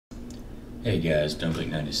Hey guys,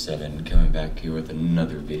 Dumpling97 coming back here with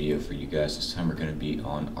another video for you guys. This time we're going to be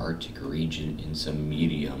on Arctic region in some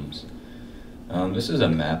mediums. This is a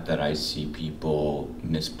map that I see people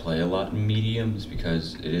misplay a lot in mediums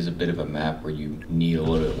because it is a bit of a map where you need a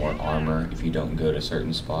little bit more armor if you don't go to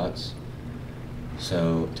certain spots.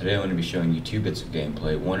 So today I'm going to be showing you two bits of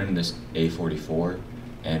gameplay, one in this A44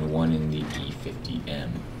 and one in the E50M.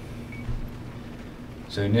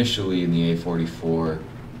 So initially in the A44,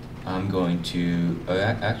 I'm going to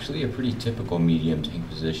actually a pretty typical medium tank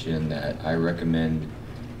position that I recommend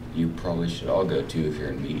you probably should all go to if you're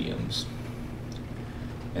in mediums.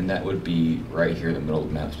 And that would be right here in the middle of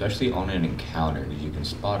the map, especially on an encounter, because you can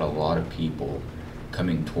spot a lot of people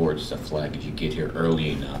coming towards the flag if you get here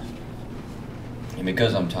early enough. And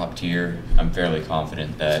because I'm top tier, I'm fairly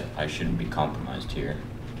confident that I shouldn't be compromised here.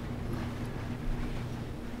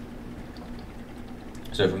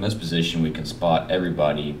 So from this position we can spot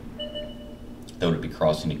everybody that would be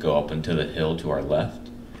crossing to go up into the hill to our left.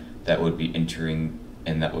 That would be entering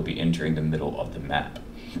the middle of the map.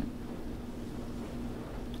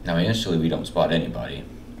 Now initially we don't spot anybody,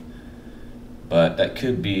 but that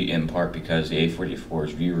could be in part because the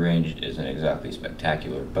A44's view range isn't exactly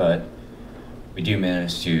spectacular, but we do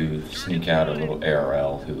manage to sneak out a little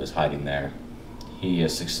ARL who was hiding there. He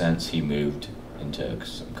has sixth sense, he moved into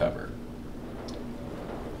some cover.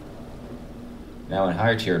 Now in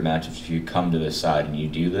higher tier matchups, if you come to this side and you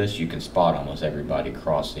do this, you can spot almost everybody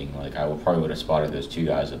crossing. Like I probably would have spotted those two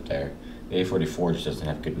guys up there. The A44 just doesn't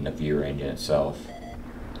have good enough view range in itself.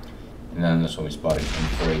 And then that's when we spotted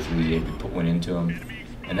M4A3, we put one into him.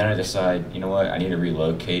 And then I decide, you know what, I need to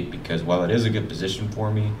relocate because while it is a good position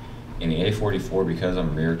for me, in the A44, because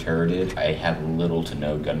I'm rear turreted, I have little to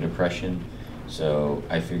no gun depression. So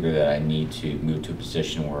I figure that I need to move to a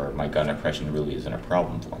position where my gun depression really isn't a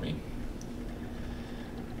problem for me.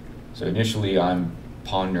 So initially I'm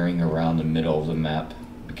pondering around the middle of the map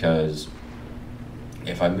because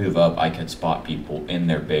if I move up I could spot people in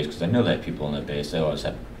their base because I know that people in their base, they always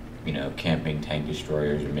have, you know, camping tank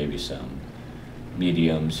destroyers or maybe some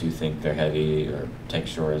mediums who think they're heavy or tank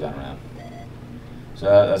destroyers, I don't know. So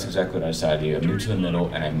that's exactly what I decided to do. I move to the middle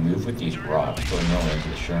and I move with these rocks, going all into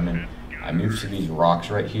the Sherman. I move to these rocks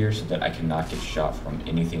right here so that I cannot get shot from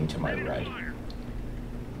anything to my right.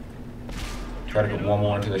 Try to put one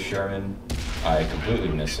more into the Sherman. I completely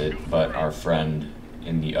miss it, but our friend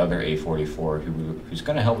in the other A44, who's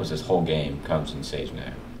going to help us this whole game, comes and saves me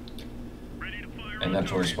there. And that's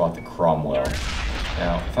where we spot the Cromwell.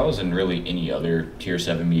 Now, if I was in really any other tier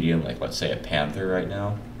 7 medium, like let's say a Panther right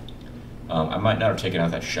now, I might not have taken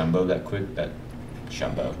out that Jumbo that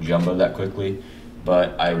quickly,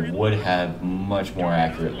 but I would have much more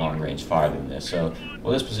accurate long-range fire than this. So,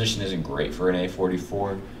 well, this position isn't great for an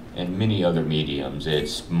A44. And many other mediums,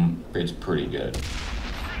 it's pretty good.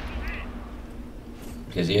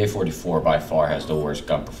 Because the A44 by far has the worst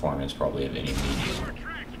gun performance probably of any medium.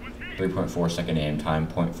 3.4 second aim time,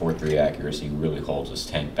 0.43 accuracy really holds this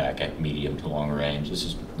tank back at medium to long range. This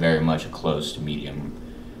is very much a close to medium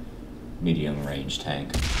range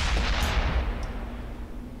tank.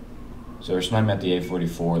 So we're sniping at the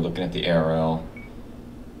A44, looking at the ARL.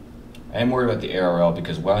 I am worried about the ARL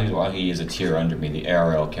because while he is a tier under me, the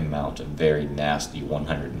ARL can mount a very nasty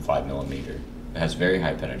 105mm. It has very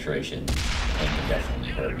high penetration and can definitely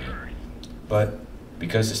hurt me. But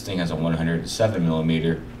because this thing has a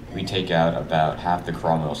 107mm, we take out about half the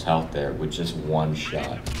Cromwell's health there with just one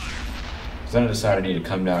shot. So then I decided I need to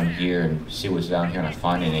come down here and see what's down here, and I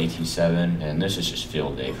find an AT7, and this is just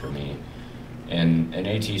field day for me. And an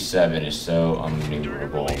AT7 is so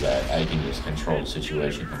unmaneuverable that I can just control the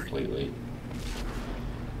situation completely.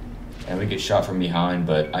 And we get shot from behind,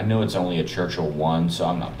 but I know it's only a Churchill 1, so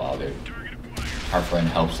I'm not bothered. Our friend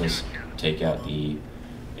helps us take out the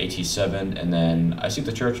AT7, and then I see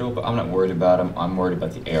the Churchill, but I'm not worried about him. I'm worried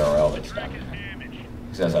about the ARL that's down there.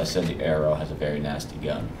 Because as I said, the ARL has a very nasty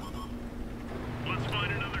gun.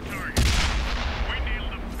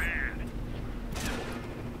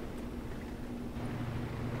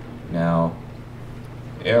 Now,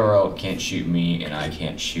 ARL can't shoot me and I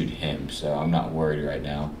can't shoot him, so I'm not worried right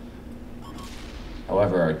now.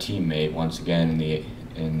 However, our teammate, once again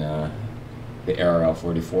in the ARL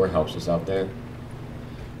 44, helps us out there.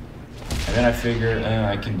 And then I figure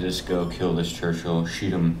I can just go kill this Churchill,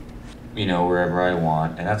 shoot him, you know, wherever I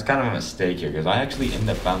want. And that's kind of a mistake here because I actually end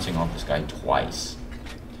up bouncing off this guy twice.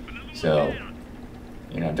 So,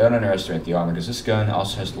 you know, don't underestimate the armor because this gun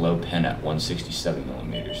also has low pen at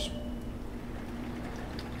 167mm.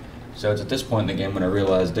 So it's at this point in the game when I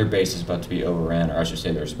realize their base is about to be overran, or I should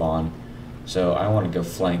say their spawn. So I want to go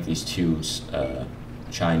flank these two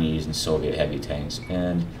Chinese and Soviet heavy tanks,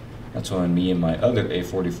 and that's when me and my other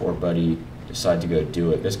A44 buddy decided to go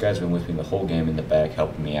do it. This guy's been with me the whole game in the back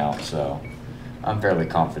helping me out, so I'm fairly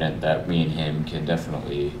confident that me and him can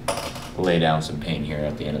definitely lay down some pain here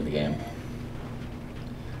at the end of the game.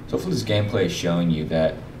 So hopefully this gameplay is showing you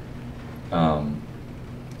that,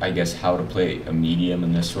 I guess, how to play a medium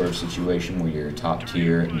in this sort of situation where you're top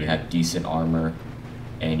tier and you have decent armor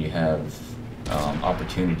and you have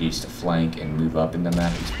opportunities to flank and move up in the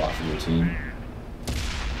map and spot for your team.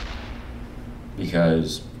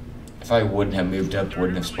 Because if I wouldn't have moved up,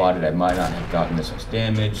 wouldn't have spotted, I might not have gotten this much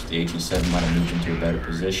damage. The HE7 might have moved into a better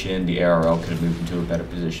position. The ARL could have moved into a better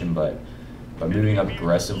position, but by moving up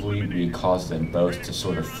aggressively, we caused them both to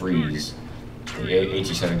sort of freeze. The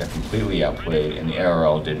HE7 got completely outplayed, and the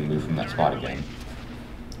ARL didn't move from that spot again.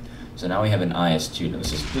 So now we have an IS-2. Now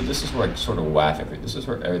this is where I sort of waff everything. This is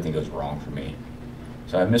where everything goes wrong for me.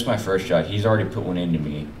 So I missed my first shot. He's already put one into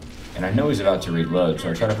me. And I know he's about to reload, so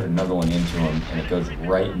I try to put another one into him, and it goes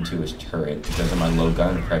right into his turret. Because of my low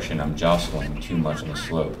gun impression, I'm jostling too much on the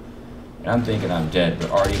slope. And I'm thinking I'm dead, but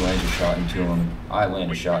Artie lands a shot into him, I land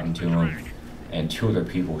a shot into him, and 2 other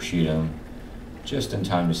people shoot him just in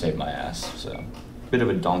time to save my ass. So, bit of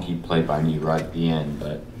a donkey play by me right at the end,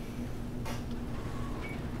 but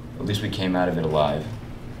at least we came out of it alive.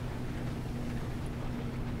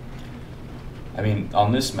 I mean,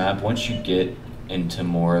 on this map, once you get into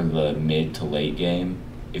more of the mid to late game,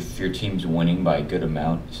 if your team's winning by a good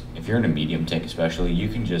amount, if you're in a medium tank especially, you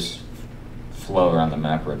can just flow around the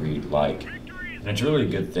map wherever you'd like. And it's really a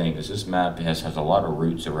good thing because this map has a lot of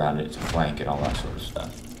routes around it to flank and all that sort of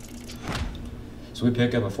stuff. So we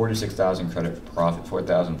pick up a 46,000 credit for profit,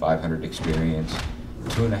 4,500 experience,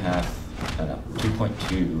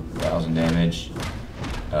 2.2 thousand damage,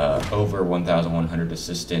 over 1,100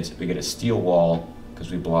 assistance. We get a steel wall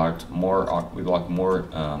because we blocked more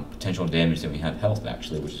potential damage than we have health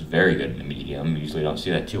actually, which is very good in the medium. You usually don't see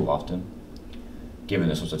that too often, given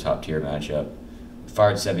this was a top tier matchup.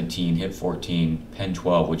 Fired 17, hit 14, pen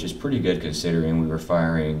 12, which is pretty good considering we were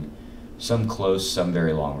firing some close, some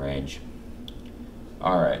very long range.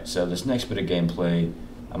 Alright, so this next bit of gameplay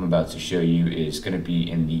I'm about to show you is going to be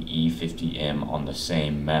in the E50M on the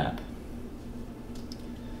same map.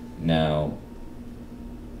 Now,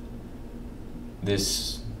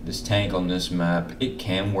 this tank on this map, it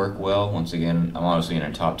can work well. Once again, I'm obviously in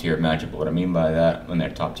a top tier matchup, but what I mean by that, when they're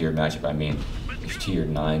top tier matchup, I mean there's tier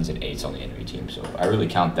 9s and 8s on the enemy team, so I really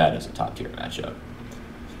count that as a top tier matchup.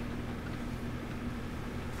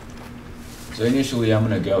 So initially I'm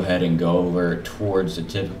going to go ahead and go over towards the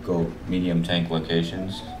typical medium tank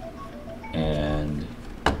locations, and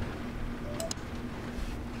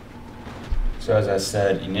so as I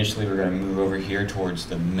said, initially we're going to move over here towards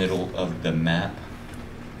the middle of the map.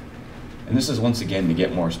 And this is once again to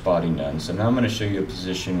get more spotting done. So now I'm going to show you a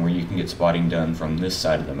position where you can get spotting done from this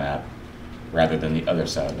side of the map rather than the other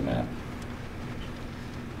side of the map.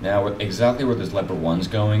 Now exactly where this Leopard 1's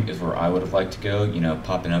going is where I would have liked to go, you know,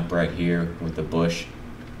 popping up right here with the bush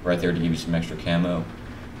right there to give you some extra camo.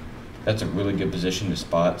 That's a really good position to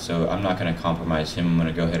spot, so I'm not going to compromise him. I'm going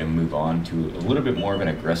to go ahead and move on to a little bit more of an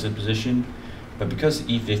aggressive position. But because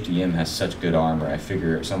the E50M has such good armor, I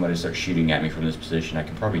figure if somebody starts shooting at me from this position, I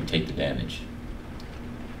can probably take the damage.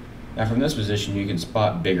 Now from this position, you can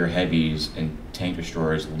spot bigger heavies and tank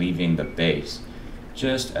destroyers leaving the base,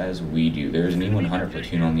 just as we do. There's an E100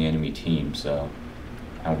 platoon on the enemy team, so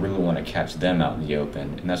I really want to catch them out in the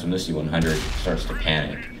open, and that's when this E100 starts to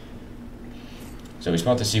panic. So we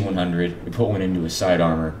spot the C100, we put one into his side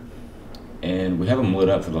armor, and we have him lit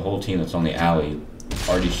up for the whole team that's on the alley.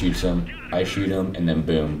 Artie shoots him, I shoot him, and then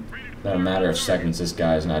boom. In a matter of seconds, this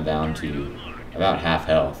guy is now down to about half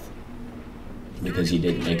health because he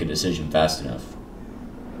didn't make a decision fast enough.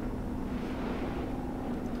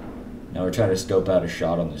 Now we're trying to scope out a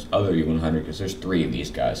shot on this other E100 because there's 3 of these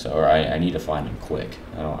guys, so I need to find them quick.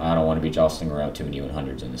 I don't want to be jostling around too many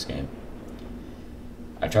E100s in this game.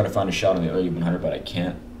 I try to find a shot on the other E100, but I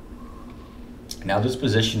can't. Now this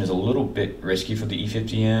position is a little bit risky for the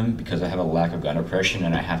E50M because I have a lack of gun oppression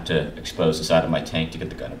and I have to expose the side of my tank to get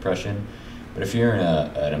the gun oppression. But if you're in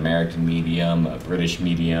an American medium, a British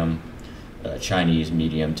medium, a Chinese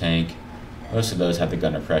medium tank, most of those have the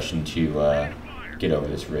gun oppression to get over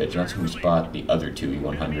this ridge. And that's when we spot the other 2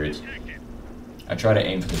 E100s. I try to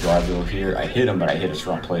aim for the drive wheel here. I hit him, but I hit his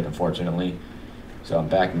front plate, unfortunately. So I'm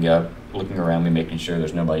backing up, looking around me, making sure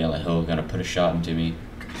there's nobody on the hill gonna put a shot into me.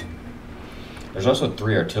 There's also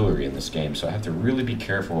 3 artillery in this game, so I have to really be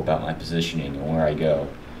careful about my positioning and where I go.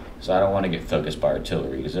 So I don't want to get focused by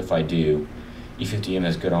artillery, because if I do, E50M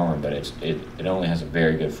has good armor, but it only has a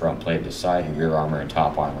very good front plate. The side and rear armor and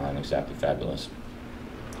top armor aren't exactly fabulous.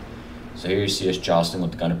 So here you see us jostling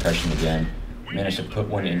with the gun depression again. Managed to put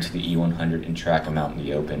one into the E100 and track him out in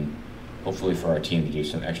the open, hopefully for our team to do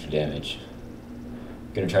some extra damage.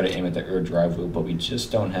 Gonna try to aim at the rear drive wheel, but we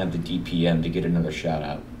just don't have the DPM to get another shot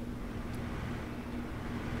out.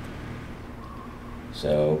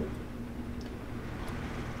 So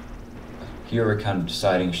here we're kind of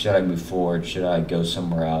deciding, should I move forward, should I go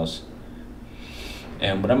somewhere else?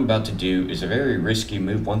 And what I'm about to do is a very risky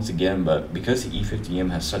move once again, but because the E50M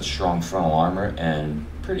has such strong frontal armor and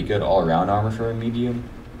pretty good all-around armor for a medium,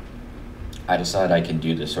 I decide I can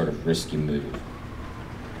do this sort of risky move.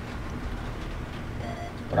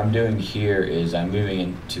 What I'm doing here is I'm moving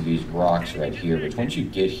into these rocks right here, but once you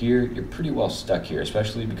get here, you're pretty well stuck here,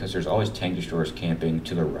 especially because there's always tank destroyers camping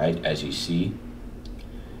to the right, as you see.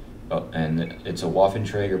 Oh, and it's a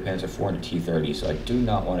Waffenträger Panzer IV and a T-30, so I do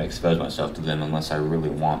not want to expose myself to them unless I really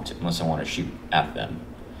want to, unless I want to shoot at them.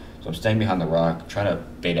 So I'm staying behind the rock, trying to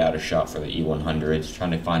bait out a shot for the E100s,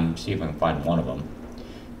 trying to see if I can find one of them.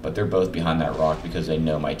 But they're both behind that rock because they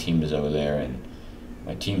know my team is over there, and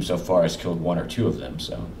my team so far has killed one or two of them,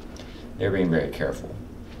 so they're being very careful.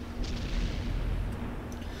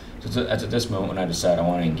 So it's at this moment when I decide I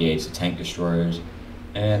want to engage the tank destroyers,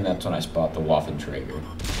 and that's when I spot the Waffenträger.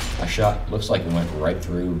 My shot looks like it went right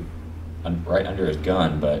through, right under his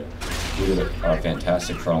gun, but due to our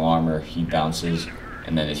fantastic frontal armor, he bounces,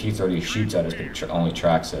 and then the T-30 shoots at us but only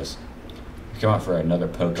tracks us. We come out for another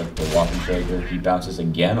poke at the Waffenträger. He bounces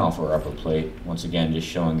again off our upper plate, once again just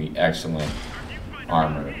showing the excellent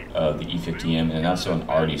armor of the E50M, and that's when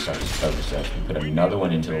Artie starts to focus us. We put another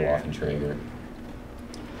one into the Waffenträger.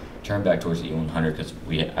 Turn back towards the E100 because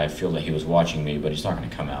I feel that he was watching me, but he's not going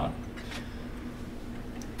to come out.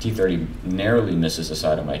 T-30 narrowly misses the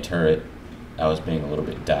side of my turret. I was being a little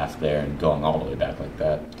bit daft there and going all the way back like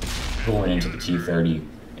that. Pulling into the T-30,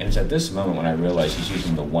 and it's at this moment when I realize he's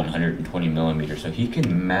using the 120mm, so he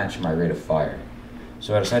can match my rate of fire.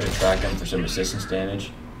 So I decided to track him for some assistance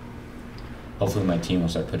damage. Hopefully my team will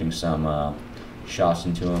start putting some shots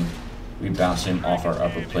into him. We bounce him off our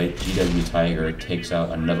upper plate. GW Tiger takes out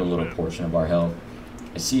another little portion of our health.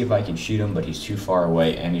 I see if I can shoot him, but he's too far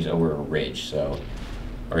away and he's over a ridge, or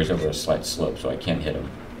he's over a slight slope, so I can't hit him.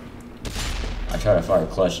 I try to fire a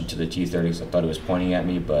clutch into the T-30 because I thought it was pointing at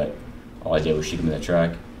me, but all I did was shoot him in the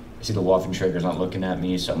track. I see the Waffenträger's not looking at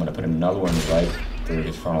me, so I'm going to put another one right through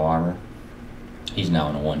his frontal armor. He's now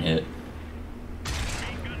in a one hit.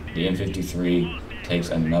 The M53 takes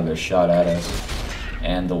another shot at us,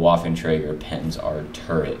 and the Waffenträger pens our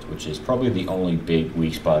turret, which is probably the only big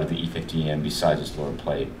weak spot of the E50M besides its lower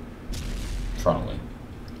plate, frontally.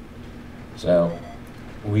 So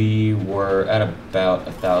we were at about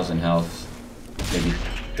 1,000 health, maybe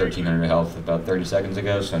 1,300 health about 30 seconds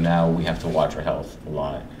ago, so now we have to watch our health a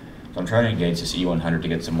lot. So I'm trying to engage this E100 to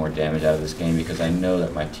get some more damage out of this game because I know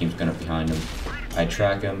that my team's going to be behind him. I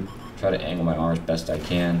track him, try to angle my arms best I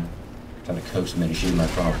can, try to coax him into shooting my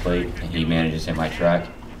frontal plate, and he manages to hit my track.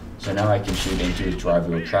 So now I can shoot into his drive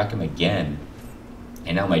wheel, track him again,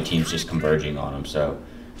 and now my team's just converging on him, so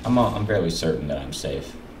I'm fairly certain that I'm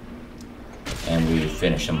safe. And we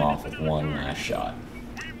finish him off with one last shot.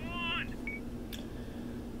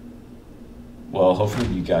 Well, hopefully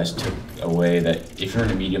you guys took away that if you're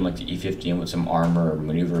in a medium like the E50M with some armor or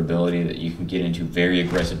maneuverability, that you can get into very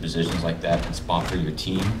aggressive positions like that and spot for your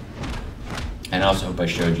team. And I also hope I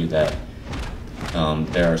showed you that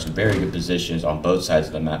there are some very good positions on both sides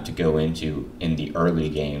of the map to go into in the early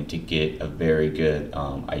game to get a very good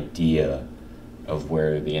idea of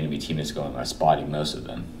where the enemy team is going by spotting most of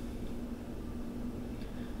them.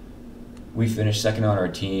 We finished second on our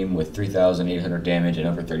team with 3,800 damage and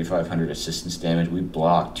over 3,500 assistance damage. We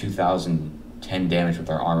blocked 2,010 damage with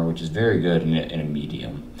our armor, which is very good in a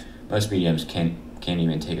medium. Most mediums can't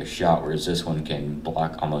even take a shot, whereas this one can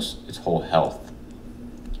block almost its whole health.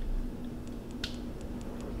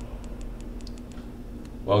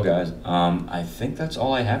 Well guys, I think that's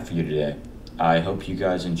all I have for you today. I hope you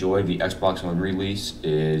guys enjoyed. The Xbox One release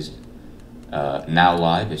is now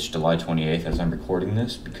live. It's July 28th as I'm recording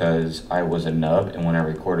this because I was a nub, and when I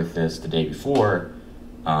recorded this the day before,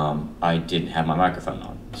 I didn't have my microphone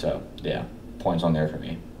on. So yeah, points on there for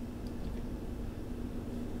me.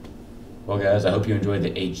 Well guys, I hope you enjoyed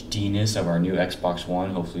the HDness of our new Xbox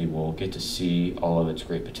One. Hopefully we'll get to see all of its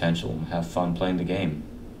great potential and have fun playing the game.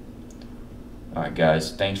 Alright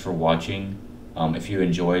guys, thanks for watching. If you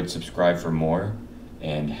enjoyed, subscribe for more,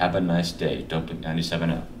 and have a nice day.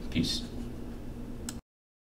 Dope97 out. Peace.